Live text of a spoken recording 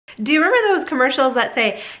Do you remember those commercials that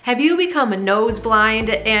say, have you become nose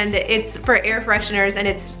blind? And it's for air fresheners, and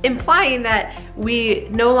it's implying that we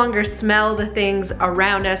no longer smell the things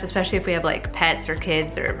around us, especially if we have like pets or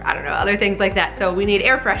kids or I don't know, other things like that. So we need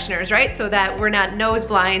air fresheners, right? So that we're not nose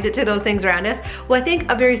blind to those things around us. Well, I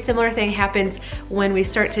think a very similar thing happens when we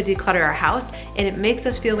start to declutter our house, and it makes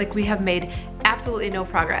us feel like we have made absolutely no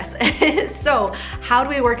progress. So how do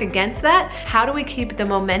we work against that? How do we keep the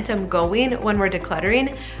momentum going when we're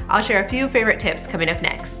decluttering? I'll share a few favorite tips coming up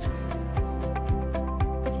next.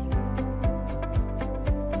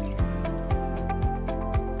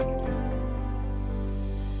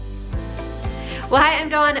 Well, hi, I'm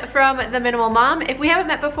Dawn from The Minimal Mom. If we haven't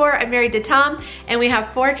met before, I'm married to Tom, and we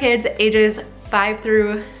have 4 kids ages 5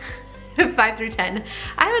 through 10.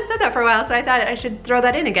 I haven't said that for a while, so I thought I should throw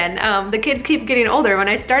that in again. The kids keep getting older. When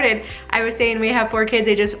I started, I was saying we have 4 kids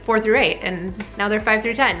ages 4 through 8, and now they're 5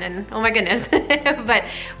 through 10, and oh my goodness. But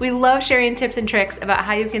we love sharing tips and tricks about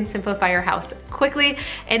how you can simplify your house quickly,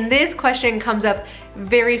 and this question comes up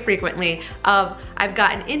very frequently of, I've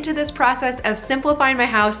gotten into this process of simplifying my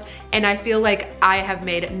house and I feel like I have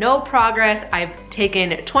made no progress. I've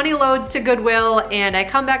taken 20 loads to Goodwill and I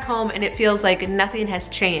come back home and it feels like nothing has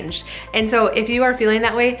changed. And so if you are feeling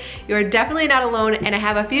that way, you're definitely not alone, and I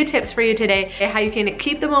have a few tips for you today how you can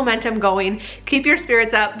keep the momentum going, keep your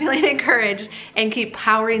spirits up, feeling encouraged, and keep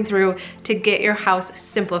powering through to get your house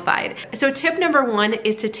simplified. So tip number 1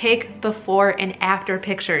 is to take before and after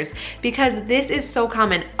pictures, because this is so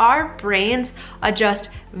common. Our brains adjust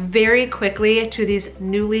very quickly to these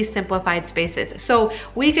newly simplified spaces. So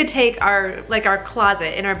we could take our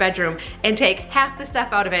closet in our bedroom and take half the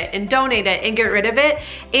stuff out of it and donate it and get rid of it,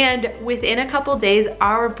 and within a couple days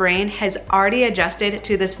our brain has already adjusted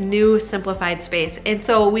to this new simplified space. And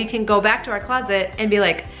so we can go back to our closet and be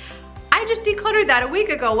like, I just decluttered that a week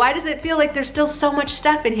ago. Why does it feel like there's still so much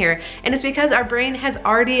stuff in here? And it's because our brain has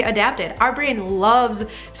already adapted. Our brain loves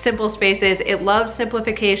simple spaces. It loves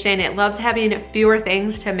simplification. It loves having fewer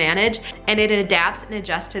things to manage, and it adapts and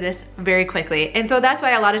adjusts to this very quickly. And so that's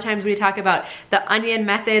why a lot of times we talk about the onion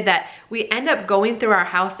method, that we end up going through our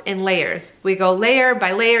house in layers. We go layer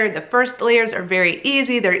by layer. The first layers are very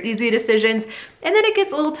easy. They're easy decisions. And then it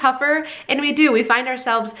gets a little tougher, and we find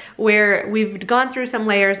ourselves where we've gone through some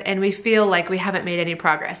layers and we feel like we haven't made any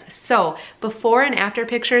progress. So before and after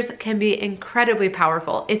pictures can be incredibly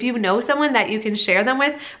powerful. If you know someone that you can share them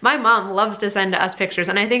with, my mom loves to send us pictures,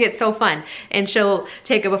 and I think it's so fun. And she'll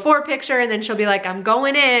take a before picture and then she'll be like, I'm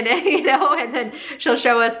going in, you know, and then she'll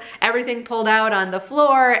show us everything pulled out on the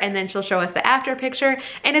floor, and then she'll show us the after picture.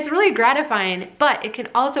 And it's really gratifying, but it can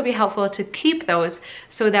also be helpful to keep those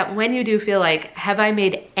so that when you do feel like, have I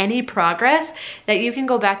made any progress, that you can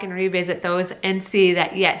go back and revisit those and see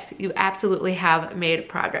that yes, you absolutely have made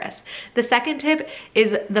progress. The second tip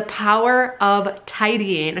is the power of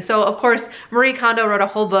tidying. So of course, Marie Kondo wrote a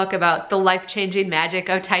whole book about the life-changing magic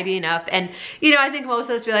of tidying up. And you know, I think most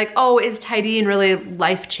of us be like, oh, is tidying really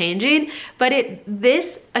life-changing? But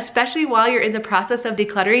this, especially while you're in the process of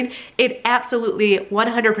decluttering, it absolutely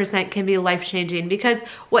 100% can be life-changing, because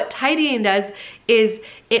what tidying does is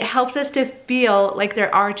it helps us to feel like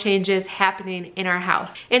there are changes happening in our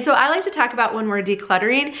house. And so I like to talk about when we're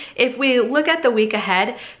decluttering, if we look at the week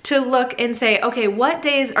ahead, to look and say, okay, what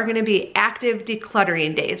days are gonna be active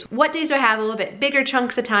decluttering days? What days do I have a little bit bigger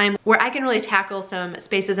chunks of time where I can really tackle some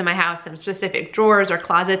spaces in my house, some specific drawers or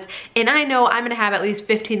closets, and I know I'm gonna have at least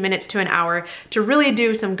 15 minutes to an hour to really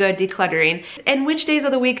do some good decluttering? And which days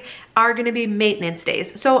of the week are gonna be maintenance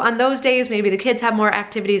days? So on those days, maybe the kids have more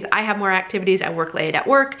activities, I have more activities, I work late at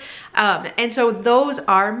work, and so those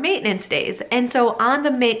are maintenance days. And so on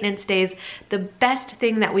the maintenance days, the best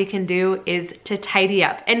thing that we can do is to tidy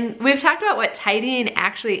up. And we've talked about what tidying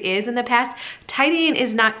actually is in the past. Tidying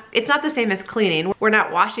is not, it's not the same as cleaning. We're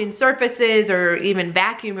not washing surfaces or even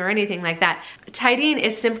vacuum or anything like that. Tidying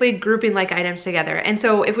is simply grouping like items together. And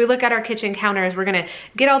so if we look at our kitchen counters, we're gonna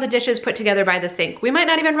get all the dishes put together by the sink. We might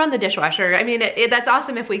not even run the dishwasher. I mean, that's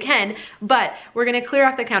awesome if we can, but we're gonna clear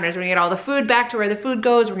off the counters. We're gonna get all the food back to where the food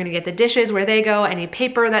goes. We're gonna get the dishes where they go. Any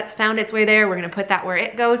paper that's found its way there, we're gonna put that where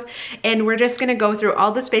it goes. And we're just gonna go through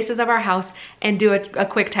all the spaces of our house and do a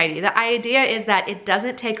quick tidy. The idea is that it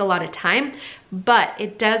doesn't take a lot of time, but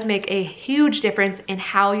it does make a huge difference in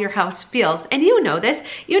how your house feels. And you know this,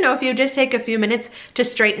 you know, if you just take a few minutes to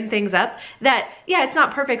straighten things up, that yeah, it's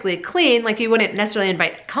not perfectly clean, like you wouldn't necessarily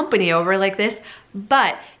invite company over like this,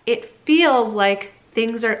 but it feels like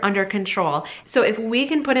things are under control. So if we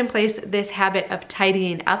can put in place this habit of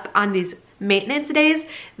tidying up on these maintenance days,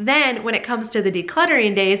 then when it comes to the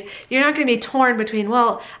decluttering days, you're not gonna be torn between,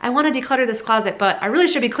 well, I wanna declutter this closet, but I really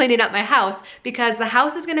should be cleaning up my house, because the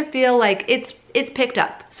house is gonna feel like it's picked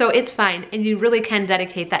up, so it's fine, and you really can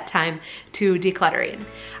dedicate that time to decluttering.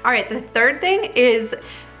 All right, the third thing is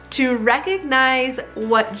to recognize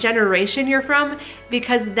what generation you're from,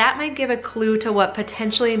 because that might give a clue to what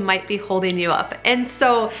potentially might be holding you up. And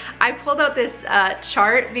so I pulled out this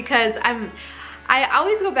chart because I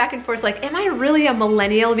always go back and forth like, am I really a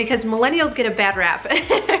millennial? Because millennials get a bad rap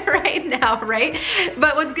right now, right?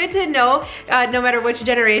 But what's good to know, no matter which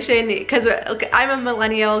generation, because I'm a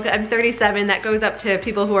millennial, I'm 37, that goes up to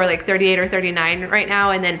people who are like 38 or 39 right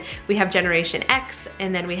now, and then we have Generation X,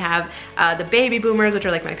 and then we have the baby boomers, which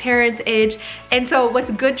are like my parents' age. And so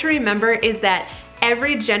what's good to remember is that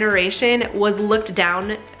every generation was looked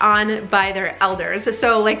down on by their elders.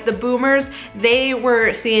 So like the boomers, they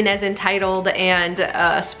were seen as entitled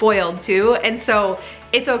and spoiled too. And so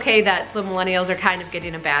it's okay that the millennials are kind of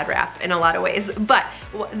getting a bad rap in a lot of ways. But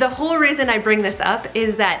the whole reason I bring this up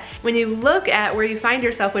is that when you look at where you find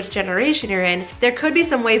yourself, which generation you're in, there could be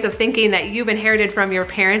some ways of thinking that you've inherited from your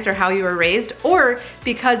parents or how you were raised, or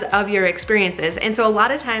because of your experiences. And so a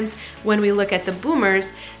lot of times when we look at the boomers,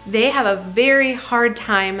 they have a very hard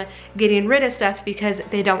time getting rid of stuff because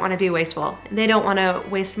they don't want to be wasteful. They don't want to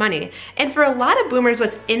waste money. And for a lot of boomers,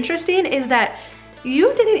 what's interesting is that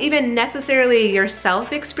you didn't even necessarily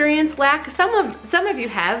yourself experience lack. Some of you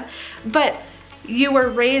have, but you were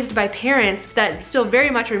raised by parents that still very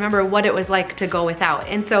much remember what it was like to go without.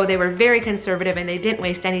 And so they were very conservative and they didn't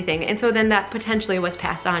waste anything. And so then that potentially was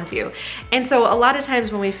passed on to you. And so a lot of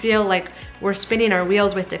times when we feel like we're spinning our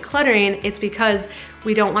wheels with decluttering, it's because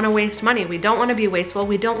we don't want to waste money. We don't want to be wasteful.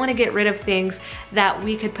 We don't want to get rid of things that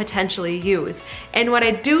we could potentially use. And what I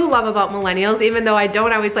do love about millennials, even though I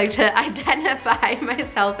don't always like to identify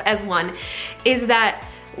myself as one, is that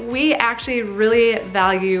we actually really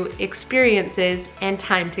value experiences and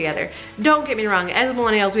time together. Don't get me wrong, as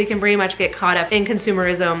millennials, we can pretty much get caught up in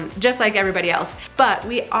consumerism just like everybody else, but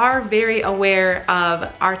we are very aware of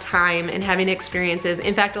our time and having experiences.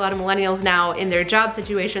 In fact, a lot of millennials now in their job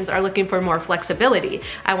situations are looking for more flexibility.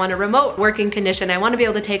 I want a remote working condition. I want to be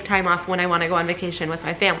able to take time off when I want to go on vacation with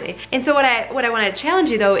my family. And so what I want to challenge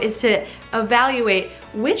you though is to evaluate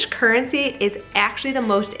which currency is actually the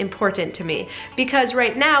most important to me. Because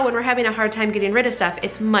right now, when we're having a hard time getting rid of stuff,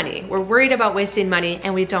 it's money. We're worried about wasting money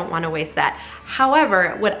and we don't want to waste that.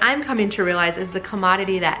 However, what I'm coming to realize is the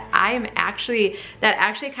commodity that actually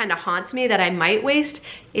kind of haunts me that I might waste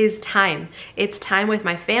is time. It's time with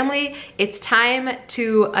my family. It's time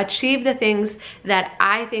to achieve the things that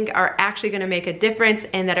I think are actually going to make a difference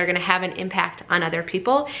and that are going to have an impact on other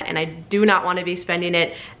people. And I do not want to be spending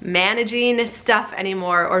it managing stuff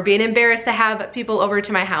anymore or being embarrassed to have people over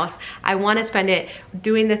to my house. I want to spend it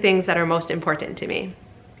doing the things that are most important to me.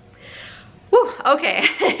 Whew, okay,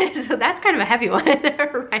 so that's kind of a heavy one,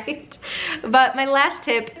 right? But my last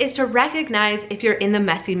tip is to recognize if you're in the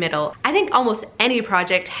messy middle. I think almost any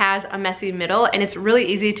project has a messy middle, and it's really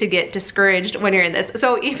easy to get discouraged when you're in this.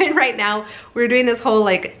 So even right now, we're doing this whole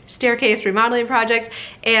like staircase remodeling project,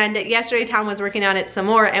 and yesterday Tom was working on it some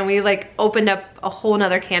more, and we like opened up a whole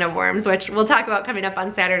nother can of worms, which we'll talk about coming up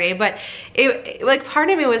on Saturday. But it like part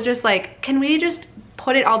of me was just like, can we just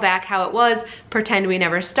put it all back how it was, pretend we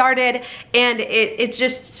never started, and it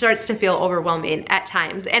just starts to feel overwhelming at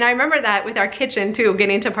times. And I remember that with our kitchen too,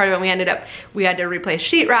 getting to part of it, we had to replace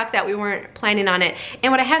sheetrock that we weren't planning on it.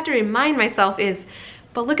 And what I have to remind myself is,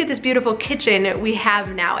 but look at this beautiful kitchen we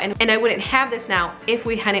have now. And I wouldn't have this now if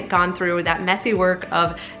we hadn't gone through that messy work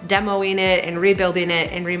of demoing it and rebuilding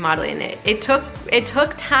it and remodeling it. It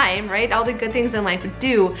took time, right? All the good things in life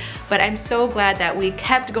do, but I'm so glad that we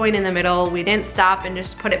kept going in the middle. We didn't stop and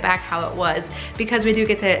just put it back how it was, because we do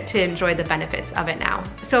get to enjoy the benefits of it now.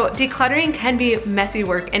 So decluttering can be messy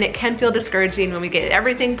work, and it can feel discouraging when we get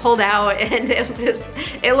everything pulled out and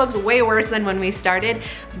it looks way worse than when we started.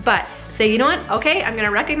 But say, you know what, okay, I'm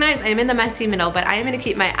gonna recognize I'm in the messy middle, but I am gonna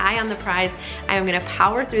keep my eye on the prize. I am gonna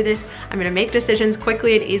power through this. I'm gonna make decisions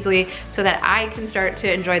quickly and easily so that I can start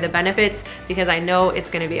to enjoy the benefits, because I know it's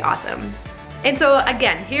gonna be awesome. And so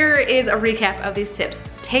again, here is a recap of these tips.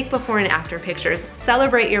 Take before and after pictures,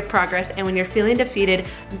 celebrate your progress, and when you're feeling defeated,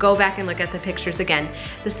 go back and look at the pictures again.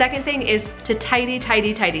 The second thing is to tidy,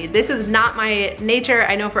 tidy, tidy. This is not my nature.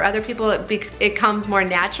 I know for other people it comes more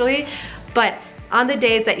naturally, but On the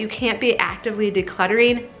days that you can't be actively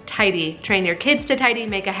decluttering, tidy. Train your kids to tidy,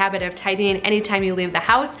 make a habit of tidying anytime you leave the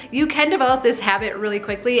house. You can develop this habit really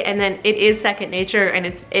quickly, and then it is second nature, and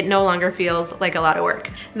it no longer feels like a lot of work.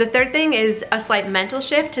 The third thing is a slight mental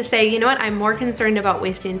shift to say, you know what, I'm more concerned about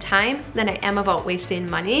wasting time than I am about wasting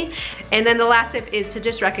money. And then the last tip is to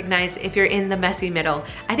just recognize if you're in the messy middle.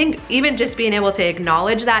 I think even just being able to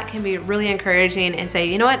acknowledge that can be really encouraging and say,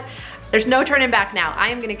 you know what, there's no turning back now. I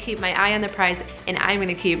am gonna keep my eye on the prize, and I'm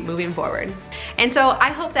gonna keep moving forward. And so I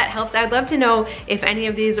hope that helps. I'd love to know if any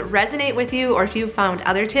of these resonate with you, or if you found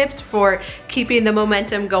other tips for keeping the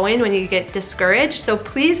momentum going when you get discouraged. So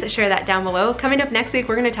please share that down below. Coming up next week,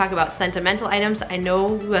 we're gonna talk about sentimental items. I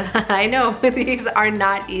know these are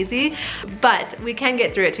not easy, but we can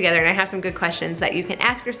get through it together, and I have some good questions that you can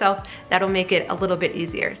ask yourself that'll make it a little bit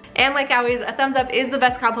easier. And like always, a thumbs up is the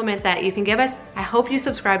best compliment that you can give us. I hope you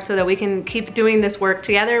subscribe so that we can keep doing this work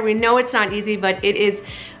together. We know it's not easy, but it is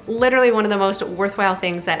literally one of the most worthwhile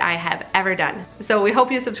things that I have ever done. So we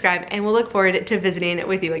hope you subscribe, and we'll look forward to visiting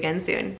with you again soon.